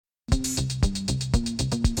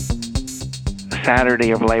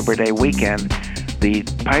Saturday of Labor Day weekend, the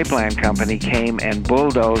pipeline company came and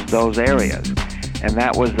bulldozed those areas. And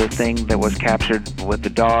that was the thing that was captured with the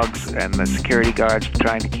dogs and the security guards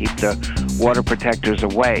trying to keep the water protectors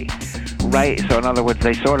away. Right, so in other words,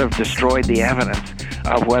 they sort of destroyed the evidence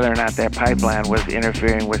of whether or not that pipeline was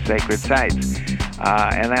interfering with sacred sites.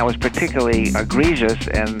 And that was particularly egregious,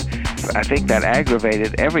 and I think that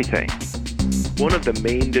aggravated everything. One of the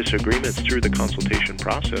main disagreements through the consultation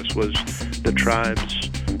process was the tribe's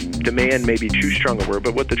demand, may be too strong a word,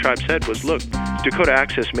 but what the tribe said was, look, Dakota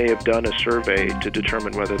Access may have done a survey to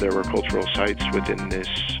determine whether there were cultural sites within this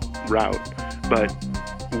route, but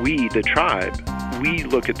we, the tribe, we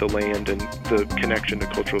look at the land and the connection to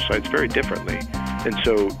cultural sites very differently. And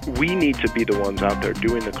so we need to be the ones out there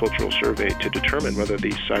doing the cultural survey to determine whether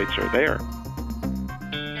these sites are there.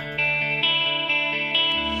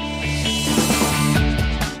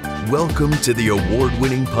 Welcome to the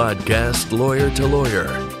award-winning podcast, Lawyer to Lawyer,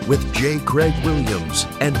 with J. Craig Williams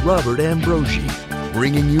and Robert Ambrogi,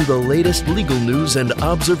 bringing you the latest legal news and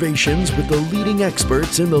observations with the leading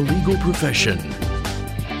experts in the legal profession.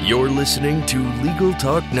 You're listening to Legal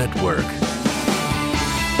Talk Network.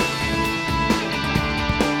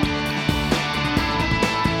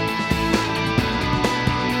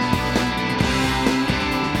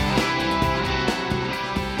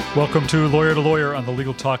 Welcome to Lawyer on the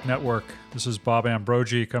Legal Talk Network. This is Bob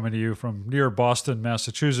Ambrogi coming to you from near Boston,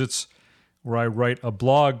 Massachusetts, where I write a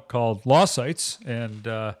blog called Law Sites and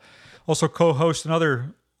also co-host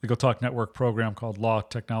another Legal Talk Network program called Law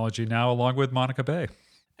Technology Now, along with Monica Bay.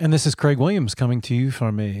 And this is Craig Williams coming to you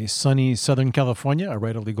from a sunny Southern California. I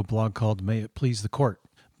write a legal blog called May It Please the Court.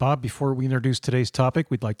 Bob, before we introduce today's topic,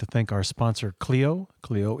 we'd like to thank our sponsor, Clio.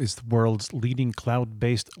 Clio is the world's leading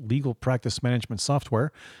cloud-based legal practice management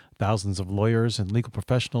software. Thousands of lawyers and legal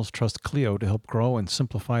professionals trust Clio to help grow and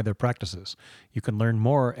simplify their practices. You can learn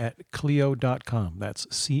more at Clio.com. That's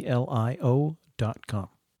CLIO.com.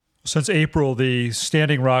 Since April, the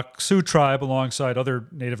Standing Rock Sioux Tribe, alongside other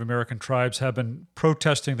Native American tribes, have been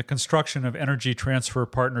protesting the construction of Energy Transfer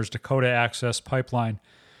Partners' Dakota Access Pipeline.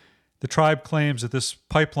 The tribe claims that this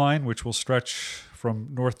pipeline, which will stretch from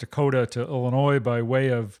North Dakota to Illinois by way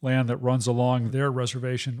of land that runs along their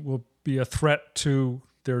reservation, will be a threat to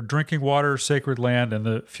their drinking water, sacred land, and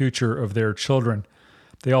the future of their children.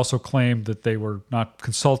 They also claim that they were not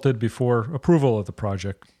consulted before approval of the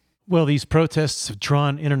project. Well, these protests have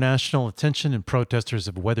drawn international attention, and protesters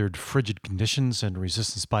have weathered frigid conditions and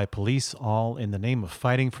resistance by police, all in the name of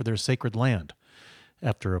fighting for their sacred land.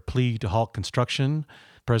 After a plea to halt construction,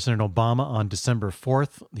 President Obama on December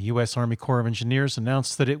 4th, the U.S. Army Corps of Engineers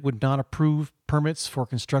announced that it would not approve permits for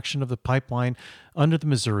construction of the pipeline under the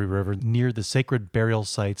Missouri River near the sacred burial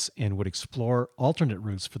sites and would explore alternate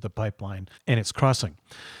routes for the pipeline and its crossing.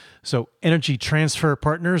 So Energy Transfer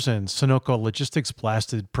Partners and Sunoco Logistics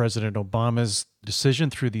blasted President Obama's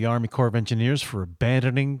decision through the Army Corps of Engineers for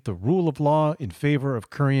abandoning the rule of law in favor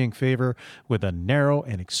of currying favor with a narrow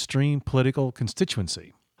and extreme political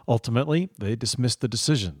constituency. Ultimately, they dismissed the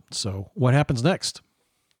decision. So what happens next?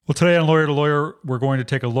 Well, today on Lawyer to Lawyer, we're going to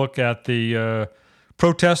take a look at the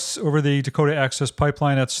protests over the Dakota Access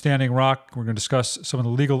Pipeline at Standing Rock. We're going to discuss some of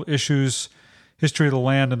the legal issues, history of the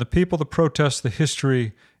land and the people, the protests, the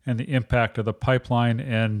history, and the impact of the pipeline,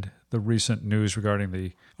 and the recent news regarding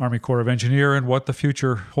the Army Corps of Engineers and what the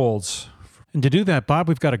future holds. And to do that, Bob,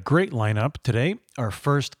 we've got a great lineup today. Our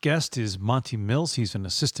first guest is Monty Mills. He's an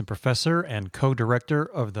assistant professor and co-director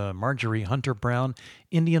of the Marjorie Hunter Brown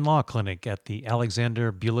Indian Law Clinic at the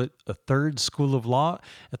Alexander Bullitt III School of Law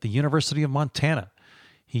at the University of Montana.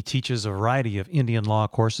 He teaches a variety of Indian law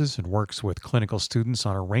courses and works with clinical students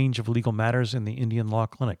on a range of legal matters in the Indian Law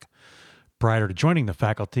Clinic. Prior to joining the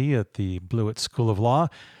faculty at the Bullitt School of Law,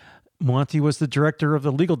 Monty was the director of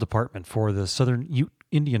the legal department for the Southern Ute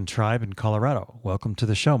Indian Tribe in Colorado. Welcome to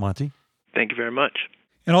the show, Monty. Thank you very much.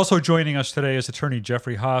 And also joining us today is attorney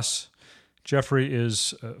Jeffrey Haas. Jeffrey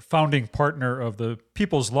is a founding partner of the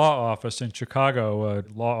People's Law Office in Chicago, a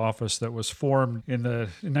law office that was formed in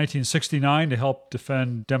 1969 to help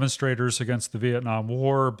defend demonstrators against the Vietnam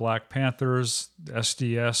War, Black Panthers,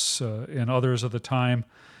 SDS, and others of the time.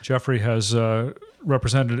 Jeffrey has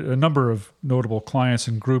represented a number of notable clients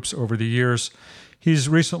and groups over the years. He's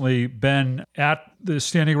recently been at the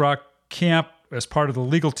Standing Rock camp as part of the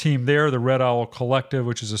legal team there, the Red Owl Collective,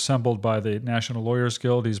 which is assembled by the National Lawyers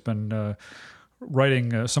Guild. He's been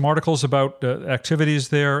writing some articles about activities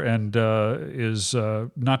there and is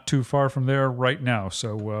not too far from there right now.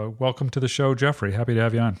 So welcome to the show, Jeffrey. Happy to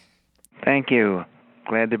have you on. Thank you.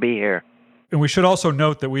 Glad to be here. And we should also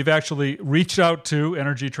note that we've actually reached out to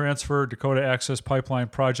Energy Transfer Dakota Access Pipeline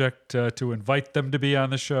Project to invite them to be on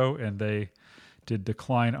the show, and they did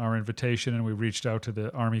decline our invitation, and we reached out to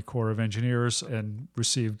the Army Corps of Engineers and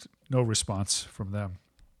received no response from them.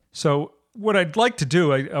 So what I'd like to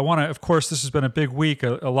do, I want to, of course, this has been a big week.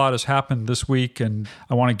 A lot has happened this week, and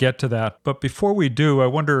I want to get to that. But before we do, I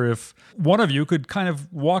wonder if one of you could kind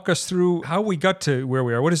of walk us through how we got to where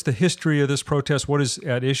we are. What is the history of this protest? What is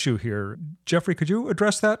at issue here? Jeffrey, could you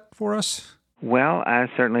address that for us? Well, I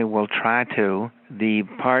certainly will try to. The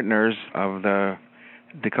partners of the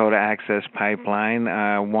Dakota Access Pipeline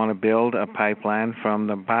want to build a pipeline from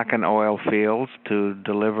the Bakken oil fields to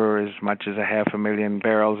deliver as much as 500,000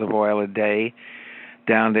 barrels of oil a day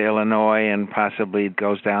down to Illinois, and possibly it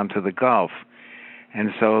goes down to the Gulf. And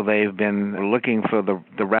so they've been looking for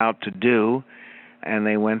the route to do, and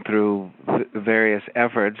they went through various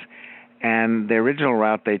efforts. And the original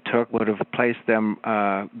route they took would have placed them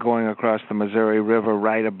going across the Missouri River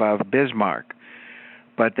right above Bismarck.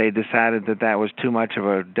 But they decided that that was too much of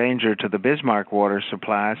a danger to the Bismarck water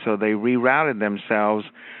supply, so they rerouted themselves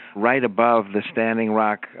right above the Standing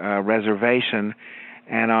Rock Reservation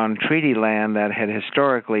and on treaty land that had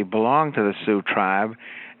historically belonged to the Sioux tribe,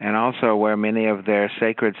 and also where many of their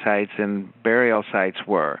sacred sites and burial sites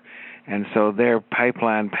were. And so their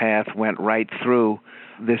pipeline path went right through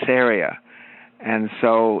this area. And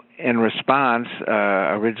so in response,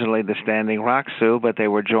 originally the Standing Rock Sioux, but they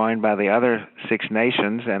were joined by the other 6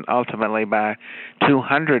 nations, and ultimately by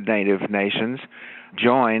 200 Native nations,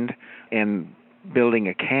 joined in building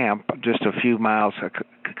a camp just a few miles,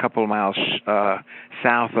 a couple of miles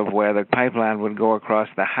south of where the pipeline would go across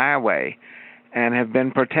the highway, and have been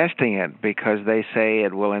protesting it because they say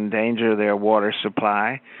it will endanger their water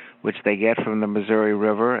supply, which they get from the Missouri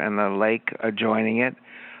River and the lake adjoining it.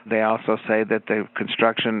 They also say that the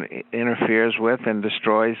construction interferes with and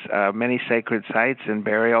destroys many sacred sites and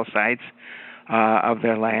burial sites of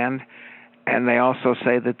their land. And they also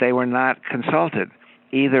say that they were not consulted,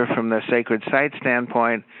 either from the sacred site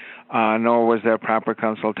standpoint, nor was there proper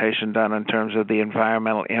consultation done in terms of the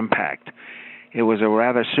environmental impact. It was a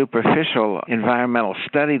rather superficial environmental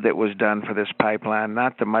study that was done for this pipeline,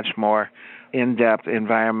 not the much more in-depth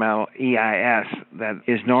environmental EIS that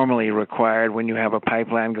is normally required when you have a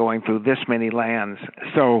pipeline going through this many lands.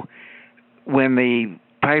 So when the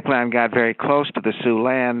pipeline got very close to the Sioux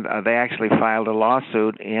land, they actually filed a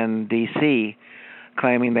lawsuit in D.C.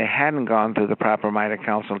 claiming they hadn't gone through the proper MITA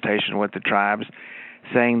consultation with the tribes,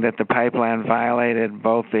 saying that the pipeline violated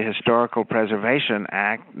both the Historical Preservation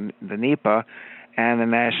Act, the NEPA, and the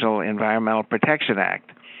National Environmental Protection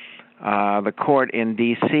Act. The court in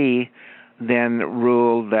D.C. then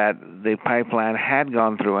ruled that the pipeline had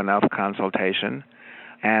gone through enough consultation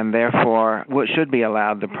and therefore should be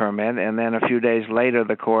allowed the permit. And then a few days later,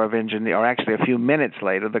 the Corps of Engineers, or actually a few minutes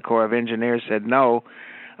later, the Corps of Engineers said no,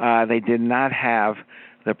 they did not have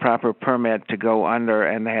the proper permit to go under,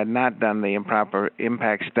 and they had not done the improper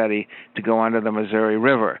impact study to go under the Missouri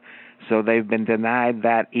River. So they've been denied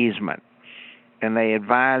that easement. And they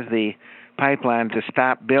advised the pipeline to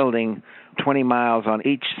stop building 20 miles on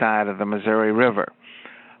each side of the Missouri River.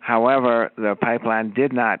 However, the pipeline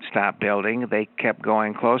did not stop building. They kept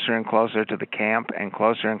going closer and closer to the camp and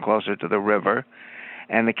closer to the river,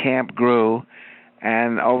 and the camp grew.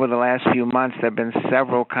 And over the last few months, there have been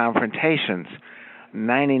several confrontations.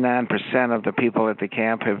 99% of the people at the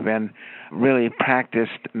camp have been really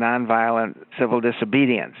practiced nonviolent civil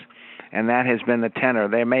disobedience, and that has been the tenor.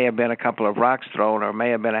 There may have been a couple of rocks thrown or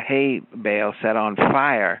may have been a hay bale set on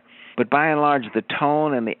fire, but by and large, the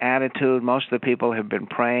tone and the attitude, most of the people have been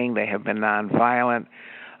praying, they have been nonviolent,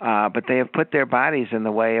 but they have put their bodies in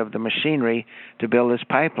the way of the machinery to build this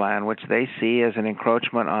pipeline, which they see as an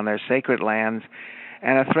encroachment on their sacred lands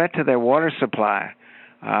and a threat to their water supply.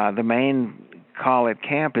 The main call at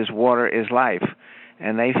camp is water is life,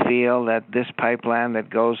 and they feel that this pipeline that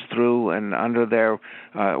goes through and under their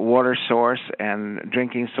water source and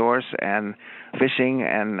drinking source and fishing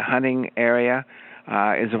and hunting area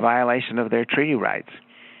is a violation of their treaty rights.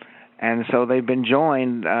 And so they've been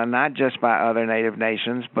joined not just by other Native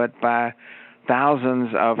nations, but by thousands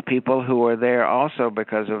of people who are there also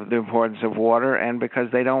because of the importance of water and because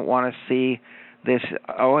they don't want to see this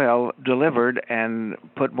oil delivered and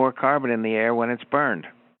put more carbon in the air when it's burned.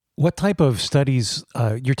 What type of studies,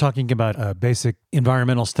 you're talking about a basic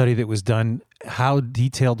environmental study that was done, how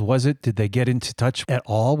detailed was it? Did they get into touch at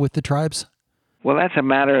all with the tribes? Well, that's a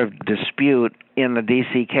matter of dispute in the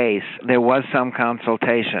D.C. case. There was some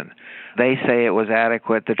consultation. They say it was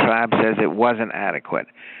adequate. The tribe says it wasn't adequate.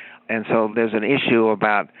 And so there's an issue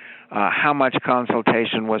about how much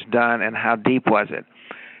consultation was done and how deep was it.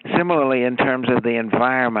 Similarly, in terms of the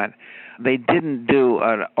environment, they didn't do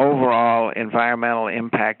an overall environmental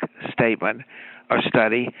impact statement or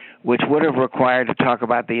study, which would have required to talk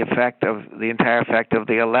about the entire effect of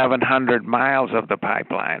the 1,100 miles of the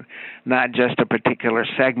pipeline, not just a particular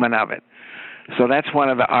segment of it. So that's one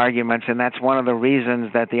of the arguments, and that's one of the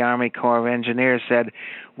reasons that the Army Corps of Engineers said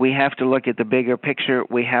we have to look at the bigger picture,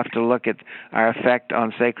 we have to look at our effect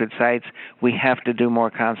on sacred sites, we have to do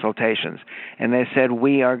more consultations. And they said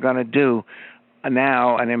we are going to do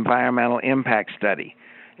now an environmental impact study.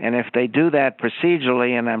 And if they do that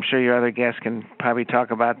procedurally, and I'm sure your other guests can probably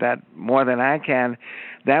talk about that more than I can,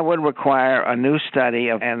 that would require a new study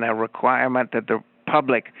and a requirement that the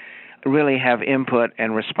public really have input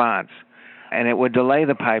and response. And it would delay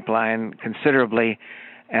the pipeline considerably.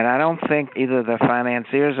 And I don't think either the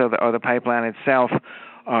financiers or the pipeline itself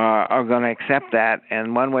are going to accept that.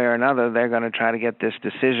 And one way or another, they're going to try to get this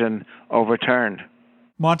decision overturned.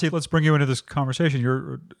 Monty, let's bring you into this conversation.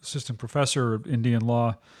 You're assistant professor of Indian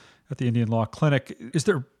law at the Indian Law Clinic. Is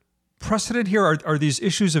there precedent here? Are these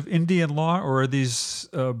issues of Indian law, or are these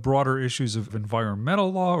broader issues of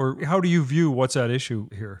environmental law? Or how do you view what's at issue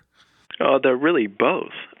here? They're really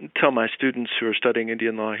both. I tell my students who are studying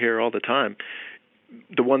Indian law here all the time,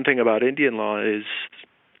 the one thing about Indian law is,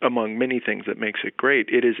 among many things that makes it great,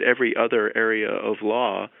 it is every other area of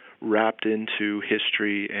law wrapped into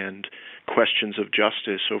history and questions of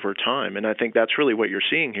justice over time. And I think that's really what you're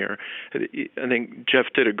seeing here. I think Jeff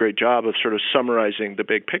did a great job of sort of summarizing the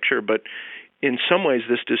big picture, but in some ways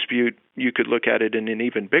this dispute, you could look at it in an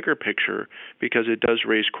even bigger picture, because it does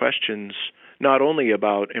raise questions not only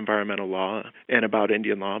about environmental law and about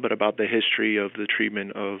Indian law, but about the history of the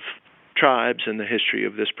treatment of tribes and the history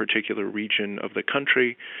of this particular region of the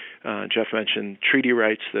country. Jeff mentioned treaty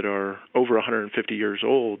rights that are over 150 years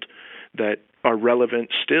old that are relevant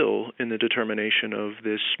still in the determination of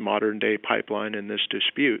this modern-day pipeline and this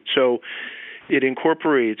dispute. So it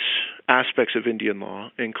incorporates aspects of Indian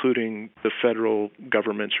law, including the federal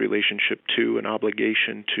government's relationship to and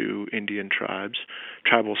obligation to Indian tribes,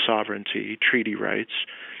 tribal sovereignty, treaty rights.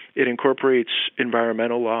 It incorporates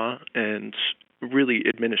environmental law and really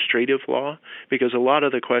administrative law, because a lot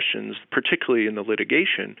of the questions, particularly in the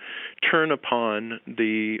litigation, turn upon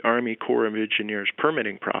the Army Corps of Engineers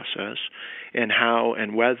permitting process and how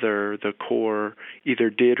and whether the Corps either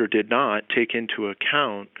did or did not take into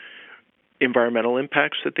account environmental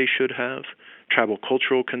impacts that they should have, tribal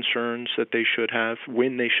cultural concerns that they should have,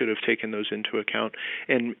 when they should have taken those into account.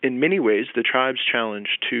 And in many ways, the tribe's challenge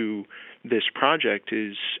to this project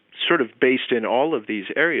is sort of based in all of these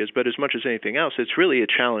areas, but as much as anything else, it's really a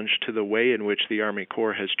challenge to the way in which the Army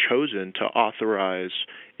Corps has chosen to authorize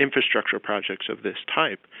infrastructure projects of this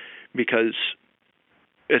type, because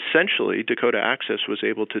essentially Dakota Access was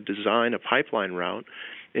able to design a pipeline route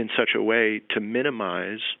in such a way to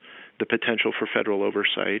minimize the potential for federal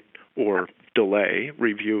oversight or delay,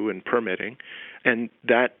 review, and permitting. And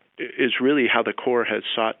that is really how the Corps has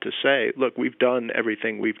sought to say, look, we've done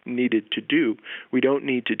everything we've needed to do. We don't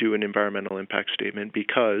need to do an environmental impact statement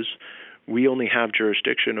because we only have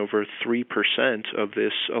jurisdiction over 3% of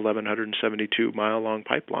this 1,172-mile-long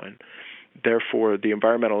pipeline. Therefore, the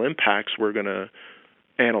environmental impacts we're going to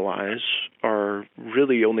analyze are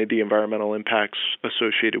really only the environmental impacts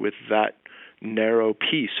associated with that narrow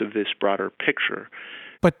piece of this broader picture.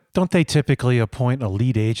 But don't they typically appoint a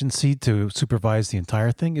lead agency to supervise the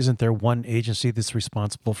entire thing? Isn't there one agency that's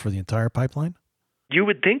responsible for the entire pipeline? You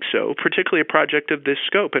would think so, particularly a project of this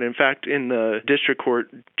scope. And in fact, in the district court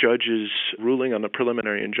judge's ruling on the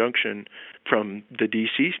preliminary injunction from the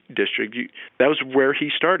D.C. district, that was where he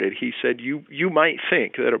started. He said, you might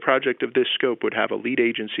think that a project of this scope would have a lead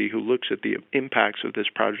agency who looks at the impacts of this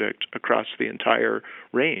project across the entire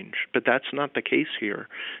range. But that's not the case here.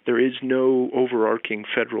 There is no overarching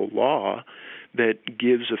federal law that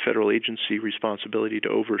gives a federal agency responsibility to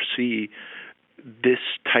oversee this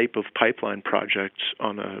type of pipeline projects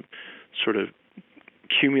on a sort of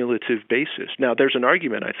cumulative basis. Now, there's an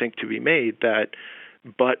argument, I think, to be made that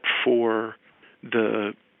but for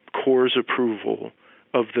the Corps' approval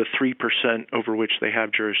of the 3% over which they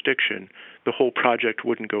have jurisdiction, the whole project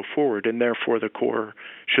wouldn't go forward, and therefore the Corps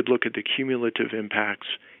should look at the cumulative impacts,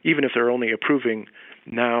 even if they're only approving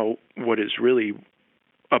now what is really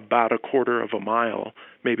about a quarter of a mile,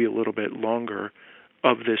 maybe a little bit longer,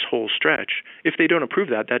 of this whole stretch. If they don't approve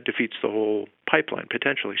that, that defeats the whole pipeline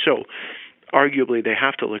potentially. So arguably they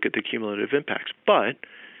have to look at the cumulative impacts. But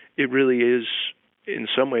it really is in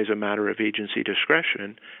some ways a matter of agency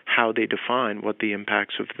discretion how they define what the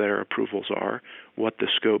impacts of their approvals are, what the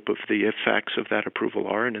scope of the effects of that approval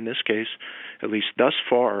are. And in this case, at least thus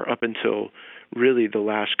far, up until really the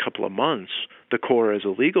last couple of months, the Corps as a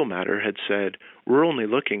legal matter had said, we're only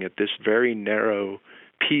looking at this very narrow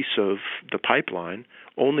piece of the pipeline,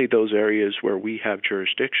 only those areas where we have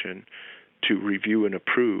jurisdiction to review and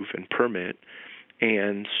approve and permit.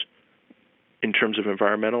 And in terms of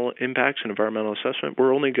environmental impacts and environmental assessment,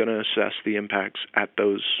 we're only going to assess the impacts at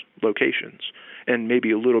those locations and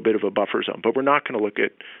maybe a little bit of a buffer zone, but we're not going to look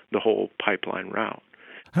at the whole pipeline route.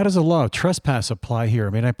 How does the law of trespass apply here? I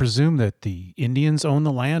mean, I presume that the Indians own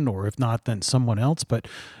the land, or if not, then someone else, but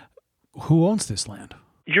who owns this land?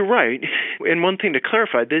 You're right. And one thing to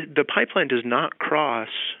clarify, the pipeline does not cross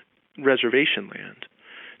reservation land,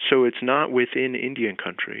 so it's not within Indian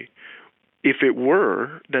country. If it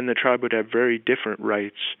were, then the tribe would have very different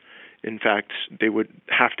rights. In fact, they would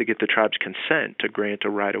have to get the tribe's consent to grant a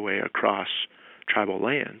right-of-way across tribal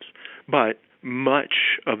lands. But much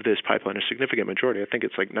of this pipeline, a significant majority, I think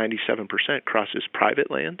it's like 97%, crosses private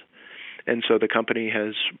land. And so the company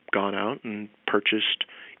has gone out and purchased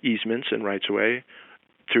easements and rights-of-way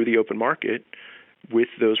through the open market with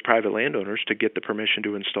those private landowners to get the permission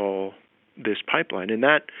to install this pipeline. And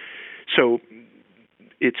so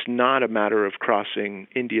it's not a matter of crossing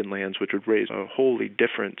Indian lands, which would raise a wholly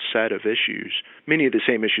different set of issues. Many of the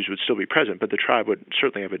same issues would still be present, but the tribe would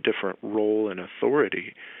certainly have a different role and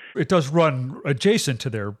authority. It does run adjacent to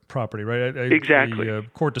their property, right? Exactly. The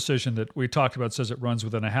court decision that we talked about says it runs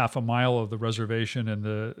within a half a mile of the reservation, and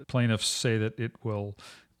the plaintiffs say that it will,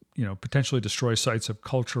 potentially destroy sites of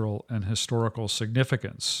cultural and historical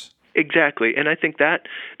significance. Exactly. And I think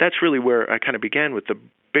that's really where I kind of began with the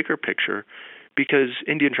bigger picture, because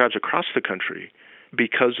Indian tribes across the country,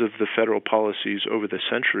 because of the federal policies over the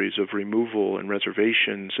centuries of removal and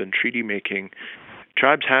reservations and treaty making,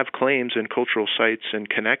 tribes have claims and cultural sites and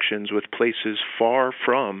connections with places far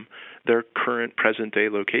from their current present-day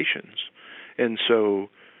locations. And so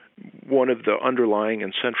one of the underlying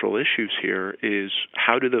and central issues here is,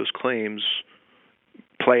 how do those claims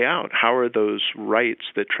play out? How are those rights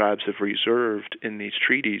that tribes have reserved in these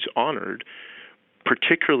treaties honored,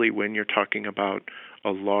 particularly when you're talking about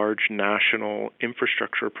a large national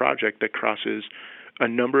infrastructure project that crosses a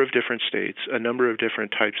number of different states, a number of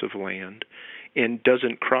different types of land, and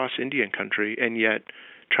doesn't cross Indian country, and yet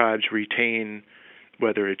tribes retain,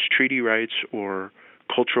 whether it's treaty rights or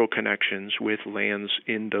cultural connections with lands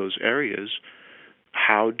in those areas.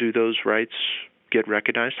 How do those rights get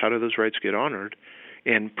recognized? How do those rights get honored?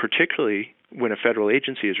 And particularly when a federal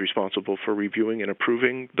agency is responsible for reviewing and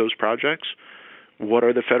approving those projects, what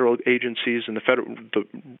are the federal agencies and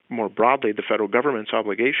more broadly, the federal government's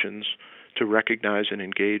obligations to recognize and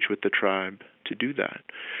engage with the tribe to do that?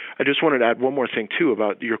 I just wanted to add one more thing, too,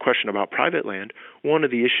 about your question about private land. One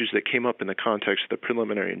of the issues that came up in the context of the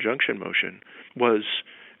preliminary injunction motion was,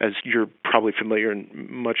 as you're probably familiar, and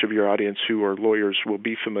much of your audience who are lawyers will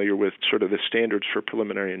be familiar with, sort of the standards for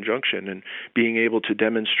preliminary injunction and being able to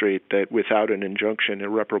demonstrate that without an injunction,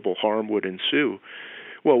 irreparable harm would ensue.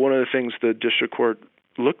 Well, one of the things the district court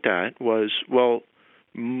looked at was,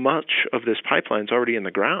 much of this pipeline is already in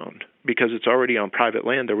the ground because it's already on private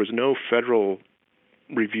land. There was no federal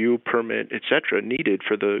review, permit, et cetera, needed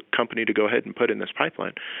for the company to go ahead and put in this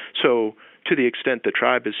pipeline. So to the extent the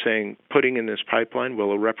tribe is saying putting in this pipeline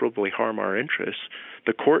will irreparably harm our interests,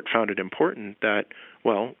 the court found it important that,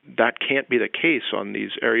 that can't be the case on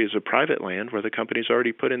these areas of private land where the company's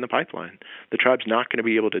already put in the pipeline. The tribe's not going to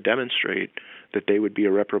be able to demonstrate that they would be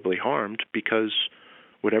irreparably harmed because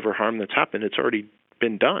whatever harm that's happened, it's already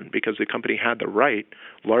been done because the company had the right,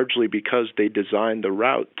 largely because they designed the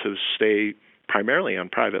route to stay primarily on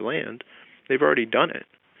private land. They've already done it.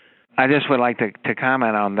 I just would like to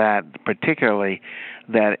comment on that, particularly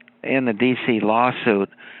that in the D.C. lawsuit,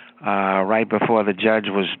 right before the judge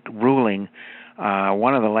was ruling,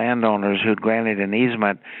 one of the landowners who'd granted an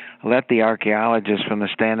easement let the archaeologists from the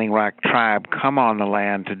Standing Rock tribe come on the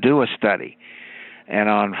land to do a study. And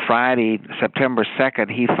on Friday, September 2nd,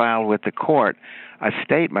 he filed with the court a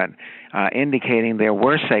statement indicating there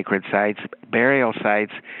were sacred sites, burial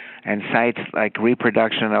sites, and sites like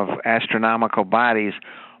reproduction of astronomical bodies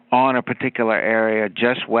on a particular area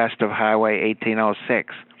just west of Highway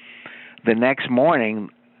 1806. The next morning,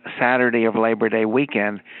 Saturday of Labor Day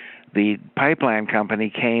weekend, the pipeline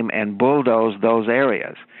company came and bulldozed those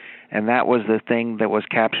areas. And that was the thing that was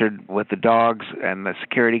captured with the dogs and the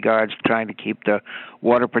security guards trying to keep the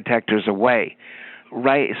water protectors away.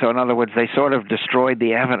 Right. So in other words, they sort of destroyed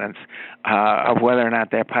the evidence of whether or not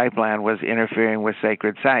their pipeline was interfering with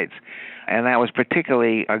sacred sites. And that was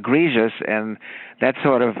particularly egregious, and that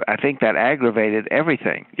I think that aggravated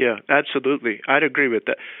everything. Yeah, absolutely. I'd agree with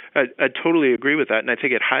that. I totally agree with that, and I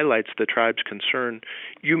think it highlights the tribe's concern.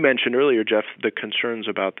 You mentioned earlier, Jeff, the concerns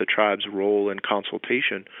about the tribe's role in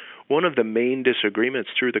consultation. One of the main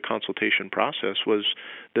disagreements through the consultation process was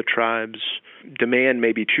the tribe's demand,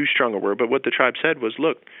 maybe too strong a word, but what the tribe said was,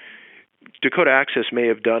 look, Dakota Access may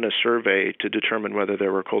have done a survey to determine whether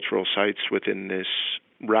there were cultural sites within this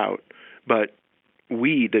route, but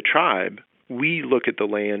we, the tribe, we look at the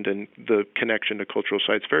land and the connection to cultural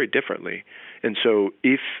sites very differently. And so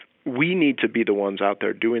if we need to be the ones out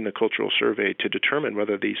there doing the cultural survey to determine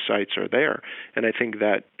whether these sites are there. And I think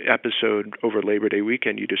that episode over Labor Day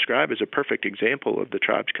weekend you describe is a perfect example of the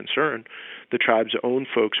tribe's concern. The tribe's own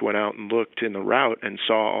folks went out and looked in the route and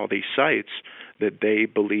saw all these sites that they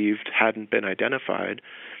believed hadn't been identified.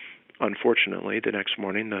 Unfortunately, the next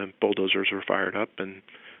morning the bulldozers were fired up and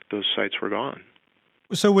those sites were gone.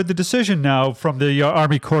 So with the decision now from the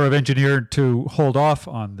Army Corps of Engineers to hold off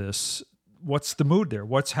on this, what's the mood there?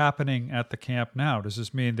 What's happening at the camp now? Does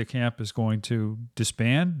this mean the camp is going to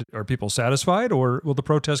disband? Are people satisfied, or will the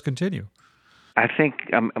protest continue? I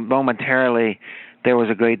think momentarily there was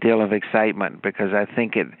a great deal of excitement because I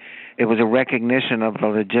think it was a recognition of the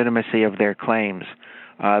legitimacy of their claims,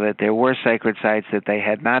 that there were sacred sites, that they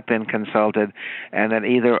had not been consulted, and that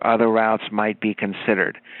either other routes might be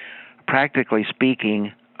considered. Practically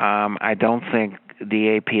speaking, I don't think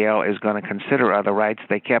the APL is going to consider other rights.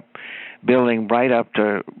 They kept building right up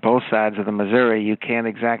to both sides of the Missouri. You can't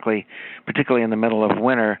exactly, particularly in the middle of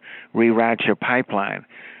winter, reroute your pipeline.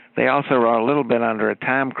 They also are a little bit under a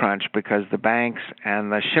time crunch because the banks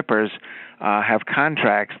and the shippers have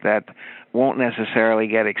contracts that won't necessarily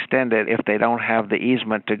get extended if they don't have the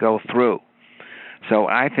easement to go through. So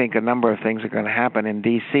I think a number of things are going to happen. In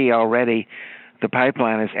D.C. already, the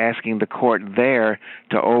pipeline is asking the court there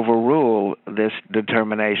to overrule this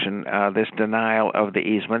determination, this denial of the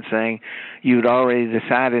easement, saying you'd already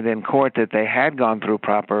decided in court that they had gone through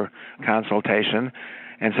proper consultation.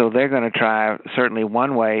 And so they're going to try, certainly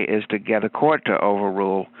one way is to get a court to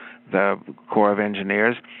overrule the Corps of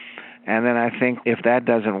Engineers. And then I think if that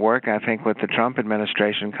doesn't work, I think with the Trump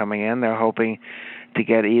administration coming in, they're hoping to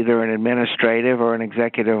get either an administrative or an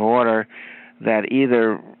executive order that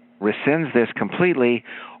either rescinds this completely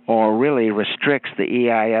or really restricts the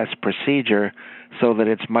EIS procedure so that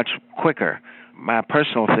it's much quicker. My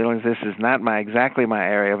personal feelings, this is not exactly my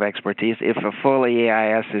area of expertise. If a full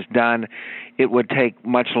EIS is done, it would take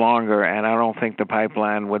much longer, and I don't think the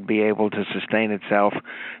pipeline would be able to sustain itself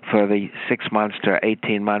for the 6 months to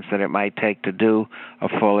 18 months that it might take to do a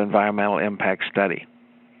full environmental impact study.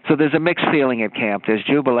 So there's a mixed feeling at camp. There's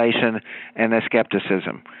jubilation and there's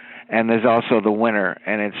skepticism. And there's also the winter,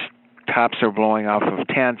 and its tops are blowing off of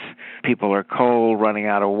tents. People are cold, running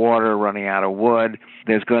out of water, running out of wood.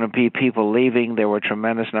 There's going to be people leaving. There were a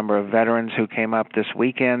tremendous number of veterans who came up this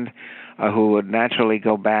weekend who would naturally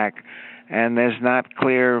go back. And there's not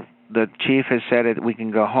clear, the chief has said it, we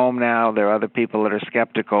can go home now. There are other people that are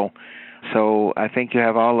skeptical. So I think you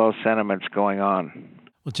have all those sentiments going on.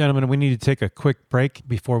 Well, gentlemen, we need to take a quick break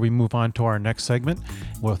before we move on to our next segment.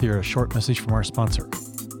 We'll hear a short message from our sponsor.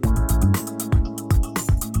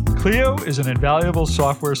 Clio is an invaluable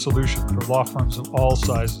software solution for law firms of all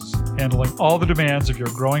sizes, handling all the demands of your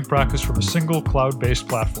growing practice from a single cloud-based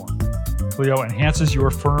platform. Clio enhances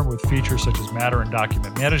your firm with features such as matter and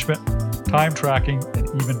document management, time tracking, and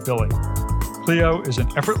even billing. Clio is an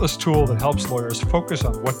effortless tool that helps lawyers focus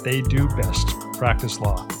on what they do best, practice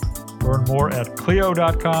law. Learn more at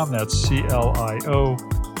Clio.com, that's CLIO.com.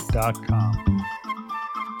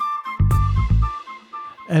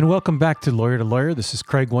 And welcome back to Lawyer. This is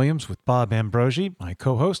Craig Williams with Bob Ambrogi, my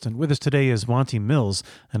co-host, and with us today is Monty Mills,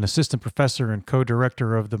 an assistant professor and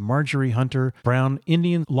co-director of the Marjorie Hunter Brown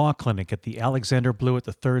Indian Law Clinic at the Alexander Blewett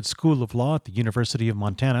III School of Law at the University of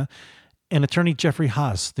Montana, and attorney Jeffrey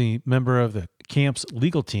Haas, the member of the camp's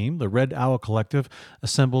legal team, the Red Owl Collective,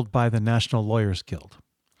 assembled by the National Lawyers Guild.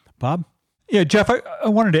 Bob? Yeah, Jeff, I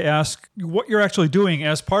wanted to ask what you're actually doing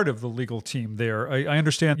as part of the legal team there. I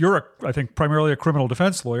understand you're, I think, primarily a criminal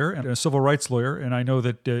defense lawyer and a civil rights lawyer, and I know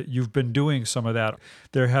that you've been doing some of that.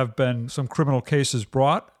 There have been some criminal cases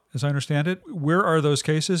brought, as I understand it. Where are those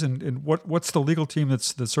cases, and what's the legal team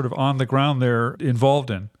that's sort of on the ground there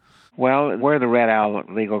involved in? Well, we're the Red Owl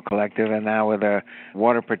Legal Collective, and now we're the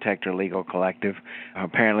Water Protector Legal Collective.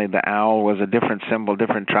 Apparently the owl was a different symbol.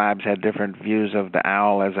 Different tribes had different views of the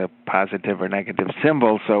owl as a positive or negative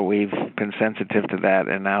symbol, so we've been sensitive to that,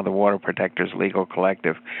 and now the Water Protectors Legal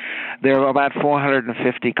Collective. There are about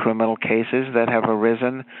 450 criminal cases that have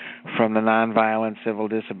arisen from the nonviolent civil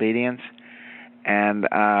disobedience, and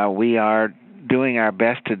we are doing our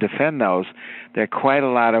best to defend those. There are quite a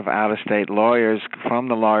lot of out-of-state lawyers from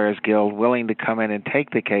the Lawyers Guild willing to come in and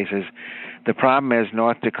take the cases. The problem is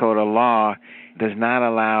North Dakota law does not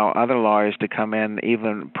allow other lawyers to come in,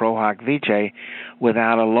 even pro hoc vice,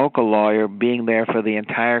 without a local lawyer being there for the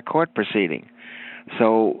entire court proceeding.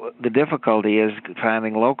 So the difficulty is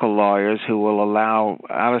finding local lawyers who will allow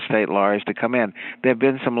out-of-state lawyers to come in. There have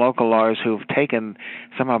been some local lawyers who've taken,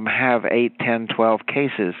 some of them have 8, 10, 12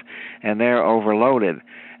 cases, and they're overloaded.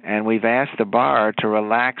 And we've asked the bar to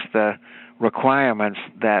relax the requirements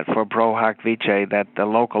that for pro hoc vice, that the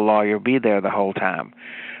local lawyer be there the whole time.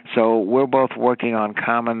 So we're both working on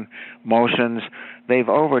common motions. They've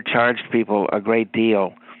overcharged people a great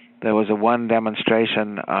deal. There was one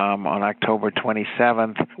demonstration on October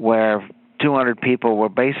 27th where 200 people were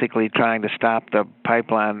basically trying to stop the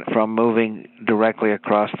pipeline from moving directly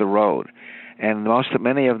across the road. And most of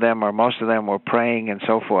them were praying and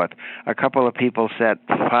so forth. A couple of people set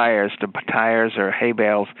fires to tires or hay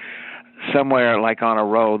bales somewhere like on a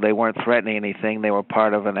road. They weren't threatening anything. They were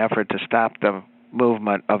part of an effort to stop the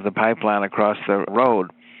movement of the pipeline across the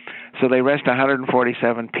road. So they arrest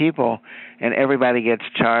 147 people, and everybody gets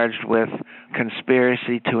charged with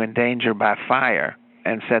conspiracy to endanger by fire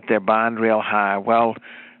and set their bond real high. Well,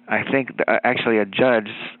 I think actually a judge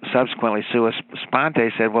subsequently, sua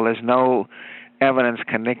sponte, said, well, there's no evidence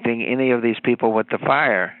connecting any of these people with the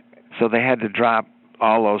fire. So they had to drop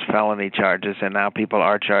all those felony charges, and now people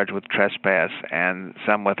are charged with trespass and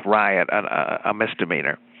some with riot, a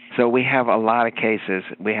misdemeanor. So we have a lot of cases.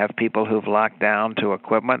 We have people who've locked down to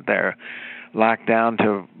equipment. They're locked down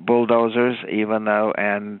to bulldozers,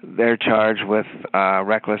 and they're charged with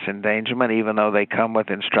reckless endangerment, even though they come with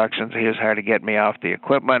instructions, here's how to get me off the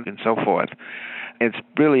equipment, and so forth. It's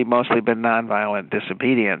really mostly been nonviolent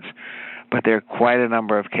disobedience, but there are quite a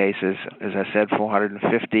number of cases. As I said,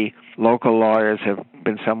 450 local lawyers have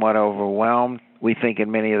been somewhat overwhelmed. We think in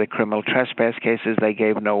many of the criminal trespass cases, they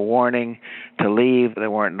gave no warning to leave. There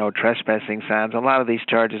weren't no trespassing signs. A lot of these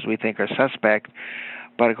charges we think are suspect.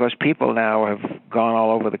 But, of course, people now have gone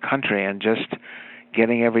all over the country and just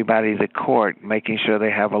getting everybody to court, making sure they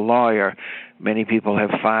have a lawyer. Many people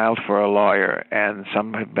have filed for a lawyer, and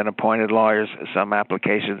some have been appointed lawyers. Some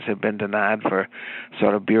applications have been denied for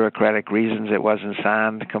sort of bureaucratic reasons. It wasn't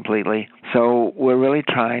signed completely. So we're really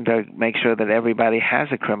trying to make sure that everybody has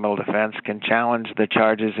a criminal defense, can challenge the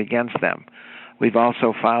charges against them. We've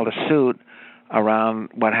also filed a suit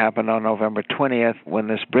around what happened on November 20th when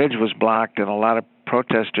this bridge was blocked and a lot of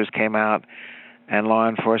protesters came out, and law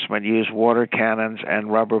enforcement used water cannons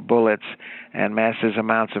and rubber bullets and massive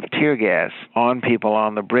amounts of tear gas on people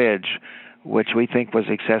on the bridge, which we think was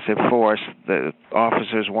excessive force. The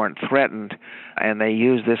officers weren't threatened, and they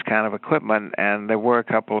used this kind of equipment, and there were a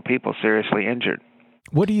couple of people seriously injured.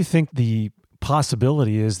 What do you think the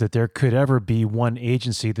possibility is that there could ever be one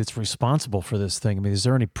agency that's responsible for this thing? I mean, is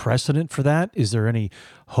there any precedent for that? Is there any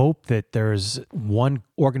hope that there's one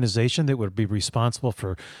organization that would be responsible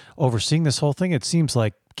for overseeing this whole thing? It seems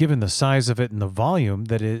like, given the size of it and the volume,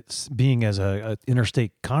 that it's being as a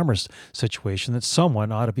interstate commerce situation, that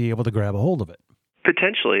someone ought to be able to grab a hold of it.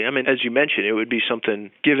 Potentially. I mean, as you mentioned, it would be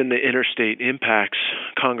something, given the interstate impacts,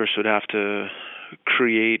 Congress would have to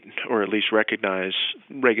create or at least recognize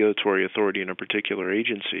regulatory authority in a particular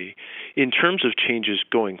agency. In terms of changes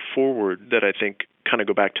going forward that I think kind of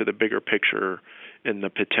go back to the bigger picture and the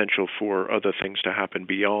potential for other things to happen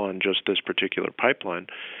beyond just this particular pipeline,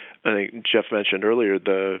 I think Jeff mentioned earlier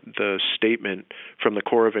the statement from the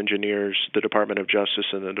Corps of Engineers, the Department of Justice,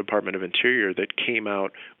 and the Department of Interior that came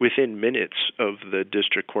out within minutes of the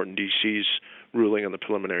District Court in D.C.'s ruling on the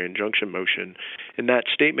preliminary injunction motion. And that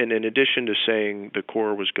statement, in addition to saying the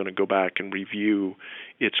Corps was going to go back and review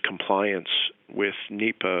its compliance with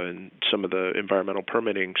NEPA and some of the environmental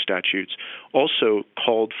permitting statutes, also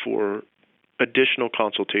called for additional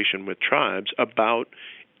consultation with tribes about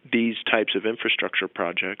these types of infrastructure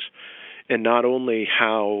projects, and not only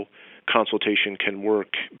how consultation can work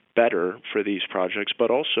better for these projects, but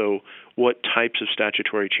also what types of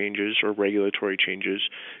statutory changes or regulatory changes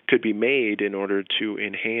could be made in order to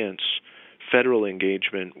enhance federal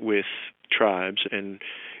engagement with tribes and,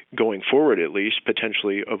 going forward at least,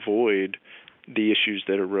 potentially avoid the issues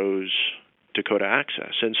that arose Dakota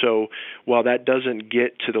Access. And so while that doesn't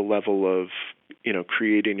get to the level of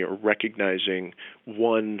creating or recognizing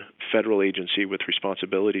one federal agency with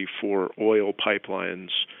responsibility for oil pipelines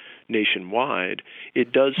nationwide,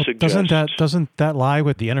 it does suggest... Doesn't that lie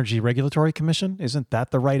with the Energy Regulatory Commission? Isn't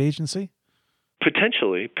that the right agency?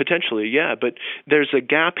 Potentially, yeah. But there's a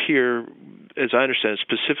gap here, as I understand,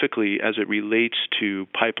 specifically as it relates to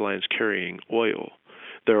pipelines carrying oil.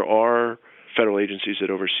 There are federal agencies that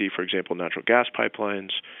oversee, for example, natural gas pipelines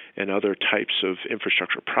and other types of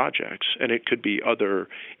infrastructure projects. And it could be other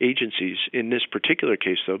agencies. In this particular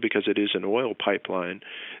case, though, because it is an oil pipeline,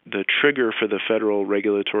 the trigger for the federal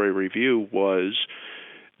regulatory review was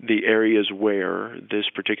the areas where this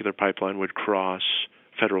particular pipeline would cross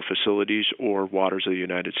federal facilities or waters of the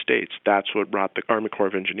United States. That's what brought the Army Corps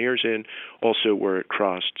of Engineers in. Also where it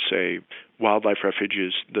crossed, say, wildlife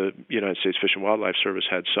refuges, the United States Fish and Wildlife Service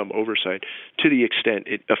had some oversight to the extent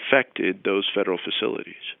it affected those federal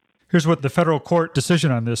facilities. Here's what the federal court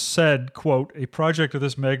decision on this said, quote, "A project of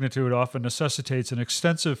this magnitude often necessitates an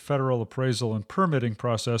extensive federal appraisal and permitting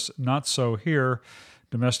process. Not so here.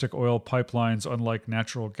 Domestic oil pipelines, unlike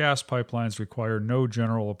natural gas pipelines, require no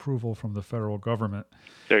general approval from the federal government.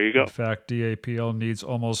 There you go. In fact, DAPL needs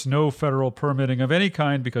almost no federal permitting of any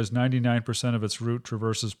kind because 99% of its route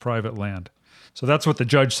traverses private land." So that's what the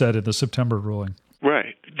judge said in the September ruling.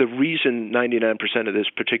 Right. The reason 99% of this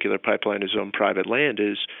particular pipeline is on private land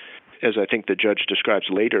is, as I think the judge describes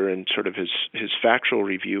later in sort of his factual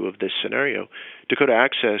review of this scenario, Dakota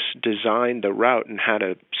Access designed the route and had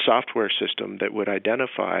a software system that would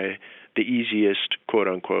identify the easiest,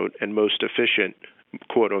 quote-unquote, and most efficient,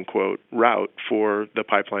 quote-unquote, route for the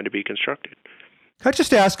pipeline to be constructed. Can I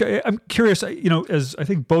just ask, I'm curious, as I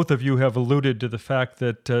think both of you have alluded to the fact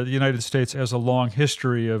that the United States has a long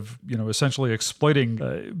history of, essentially exploiting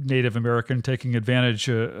Native American, taking advantage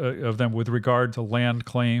of them with regard to land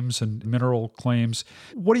claims and mineral claims.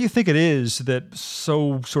 What do you think it is that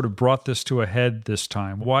so sort of brought this to a head this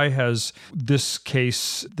time? Why has this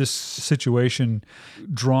case, this situation,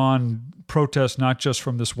 drawn protests not just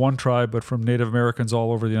from this one tribe, but from Native Americans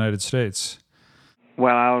all over the United States?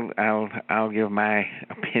 Well, I'll give my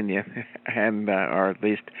opinion, and or at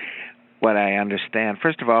least what I understand.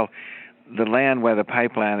 First of all, the land where the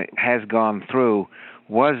pipeline has gone through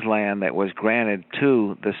was land that was granted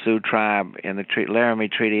to the Sioux tribe in the Laramie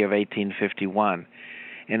Treaty of 1851,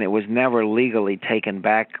 and it was never legally taken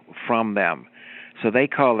back from them. So they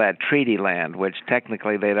call that treaty land, which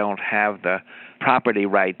technically they don't have the property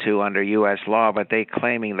right to under U.S. law, but they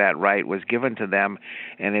claiming that right was given to them,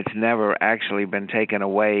 and it's never actually been taken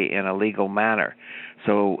away in a legal manner.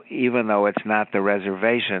 So even though it's not the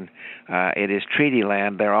reservation, it is treaty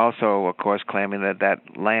land. They're also, of course, claiming that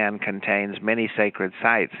that land contains many sacred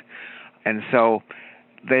sites. And so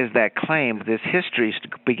there's that claim, this history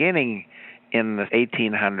beginning in the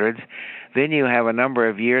 1800s. Then you have a number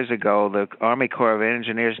of years ago, the Army Corps of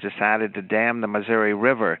Engineers decided to dam the Missouri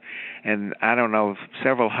River, and I don't know,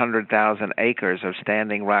 several 100,000 acres of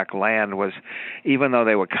standing rock land was, even though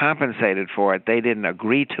they were compensated for it, they didn't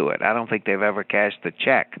agree to it. I don't think they've ever cashed the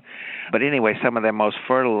check. But anyway, some of their most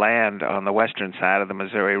fertile land on the western side of the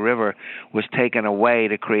Missouri River was taken away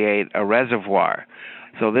to create a reservoir.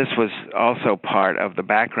 So this was also part of the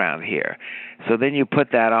background here. So then you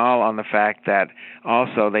put that all on the fact that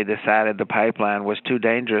also they decided the pipeline was too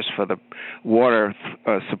dangerous for the water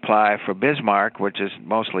supply for Bismarck, which is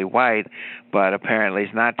mostly white, but apparently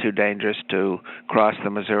it's not too dangerous to cross the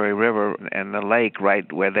Missouri River and the lake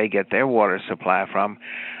right where they get their water supply from.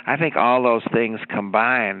 I think all those things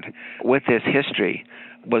combined with this history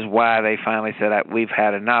was why they finally said that we've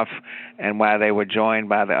had enough, and why they were joined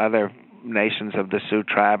by the other nations of the Sioux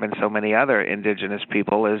tribe and so many other indigenous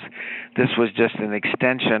people, is this was just an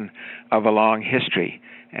extension of a long history.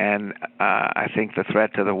 And I think the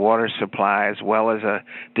threat to the water supply, as well as a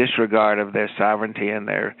disregard of their sovereignty and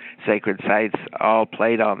their sacred sites, all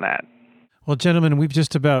played on that. Well, gentlemen, we've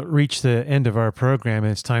just about reached the end of our program,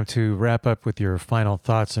 and it's time to wrap up with your final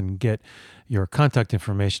thoughts and get your contact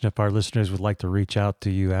information if our listeners would like to reach out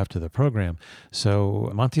to you after the program.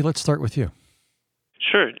 So, Monty, let's start with you.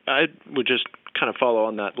 Sure. I would just kind of follow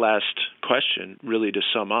on that last question, really to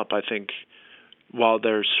sum up. I think while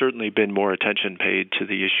there's certainly been more attention paid to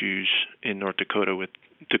the issues in North Dakota with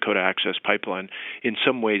Dakota Access Pipeline, in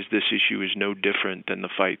some ways this issue is no different than the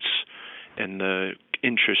fights and the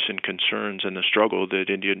interests and concerns and the struggle that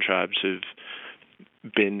Indian tribes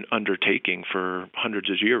have been undertaking for hundreds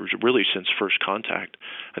of years, really since first contact.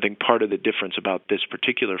 I think part of the difference about this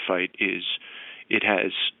particular fight is it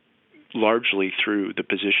has, largely through the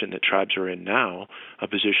position that tribes are in now, a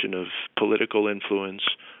position of political influence,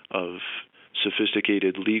 of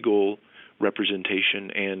sophisticated legal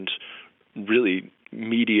representation and really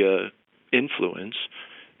media influence,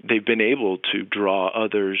 they've been able to draw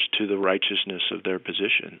others to the righteousness of their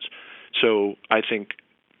positions. So I think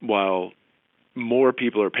while more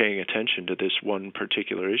people are paying attention to this one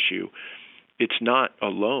particular issue, it's not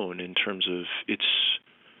alone in terms of its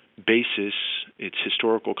basis, its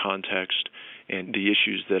historical context, and the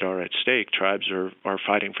issues that are at stake. Tribes are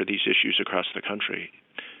fighting for these issues across the country.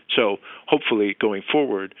 So hopefully going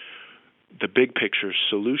forward, the big picture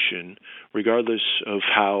solution, regardless of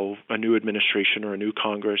how a new administration or a new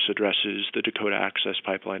Congress addresses the Dakota Access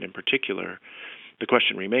Pipeline in particular, the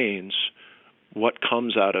question remains, what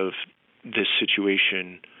comes out of this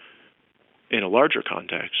situation in a larger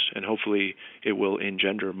context? And hopefully it will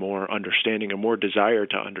engender more understanding and more desire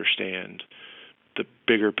to understand the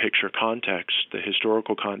bigger picture context, the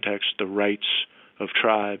historical context, the rights of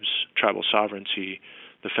tribes, tribal sovereignty,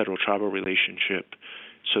 the federal-tribal relationship,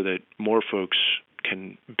 so that more folks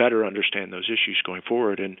can better understand those issues going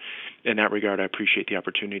forward. And in that regard, I appreciate the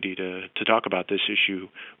opportunity to talk about this issue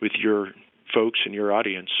with your folks and your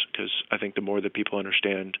audience, because I think the more that people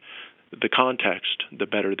understand the context, the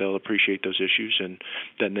better they'll appreciate those issues. And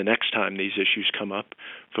then the next time these issues come up,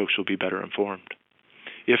 folks will be better informed.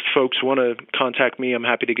 If folks want to contact me, I'm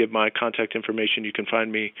happy to give my contact information. You can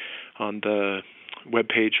find me on the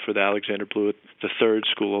webpage for the Alexander Blewett III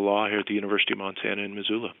School of Law here at the University of Montana in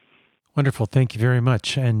Missoula. Wonderful. Thank you very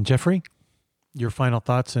much. And Jeffrey, your final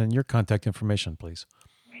thoughts and your contact information, please.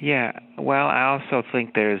 Yeah, well, I also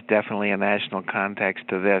think there's definitely a national context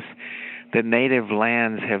to this. The native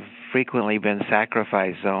lands have frequently been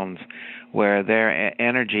sacrifice zones where their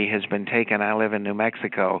energy has been taken. I live in New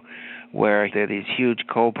Mexico, where there are these huge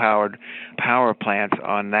coal-powered power plants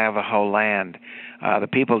on Navajo land. The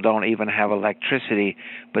people don't even have electricity,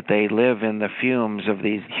 but they live in the fumes of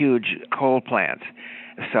these huge coal plants.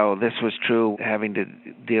 So this was true having to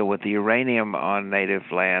deal with the uranium on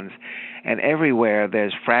native lands. And everywhere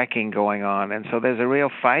there's fracking going on. And so there's a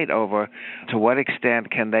real fight over to what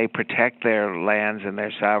extent can they protect their lands and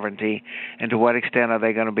their sovereignty, and to what extent are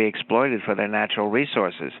they going to be exploited for their natural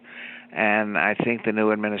resources. And I think the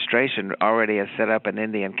new administration already has set up an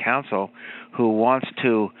Indian Council who wants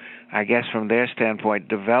to, I guess from their standpoint,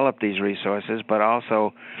 develop these resources, but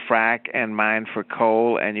also frack and mine for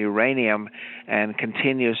coal and uranium and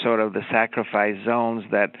continue sort of the sacrifice zones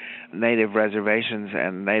that native reservations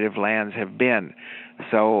and native lands have been.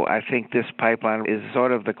 So I think this pipeline is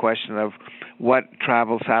sort of the question of what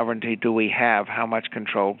tribal sovereignty do we have? How much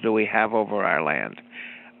control do we have over our land?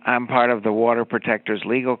 I'm part of the Water Protectors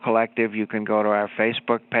Legal Collective. You can go to our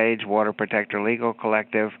Facebook page, Water Protector Legal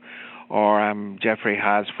Collective, or I'm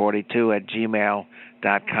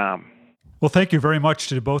jeffreyhaas42@gmail.com. Well, thank you very much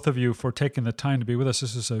to both of you for taking the time to be with us.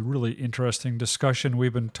 This is a really interesting discussion.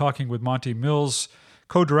 We've been talking with Monty Mills,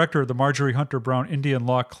 co-director of the Marjorie Hunter Brown Indian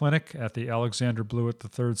Law Clinic at the Alexander Blewett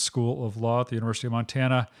III School of Law at the University of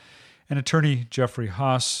Montana, and attorney Jeffrey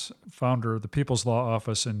Haas, founder of the People's Law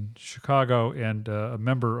Office in Chicago and a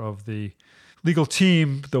member of the legal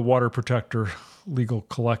team, the Water Protector Legal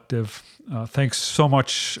Collective. Thanks so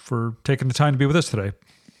much for taking the time to be with us today.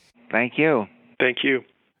 Thank you. Thank you.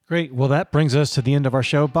 Great. Well, that brings us to the end of our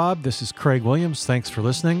show, Bob. This is Craig Williams. Thanks for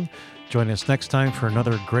listening. Join us next time for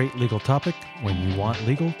another great legal topic. When you want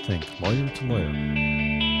legal, think lawyer to lawyer.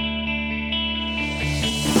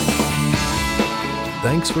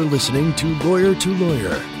 Thanks for listening to Lawyer,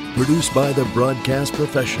 produced by the broadcast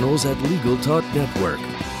professionals at Legal Talk Network.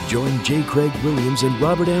 Join J. Craig Williams and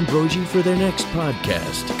Robert Ambrogi for their next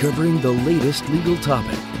podcast covering the latest legal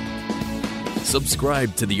topic.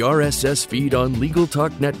 Subscribe to the RSS feed on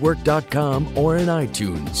LegalTalkNetwork.com or in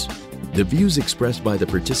iTunes. The views expressed by the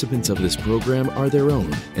participants of this program are their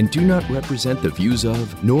own and do not represent the views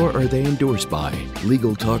of, nor are they endorsed by,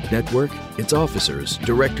 Legal Talk Network, its officers,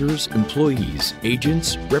 directors, employees,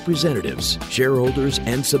 agents, representatives, shareholders,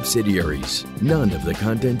 and subsidiaries. None of the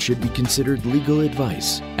content should be considered legal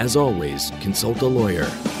advice. As always, consult a lawyer.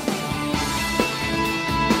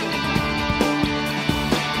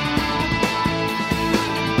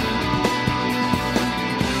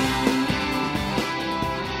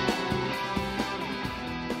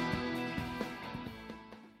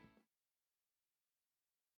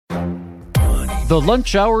 The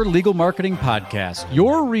Lunch Hour Legal Marketing Podcast,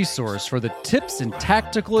 your resource for the tips and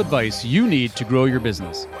tactical advice you need to grow your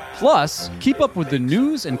business. Plus, keep up with the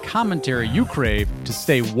news and commentary you crave to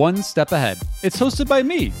stay one step ahead. It's hosted by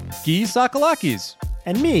me, Guy Sakalakis.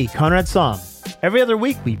 And me, Conrad Som. Every other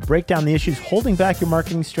week, we break down the issues holding back your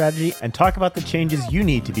marketing strategy and talk about the changes you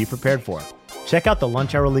need to be prepared for. Check out the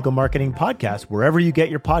Lunch Hour Legal Marketing Podcast wherever you get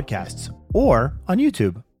your podcasts, or on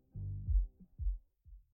YouTube.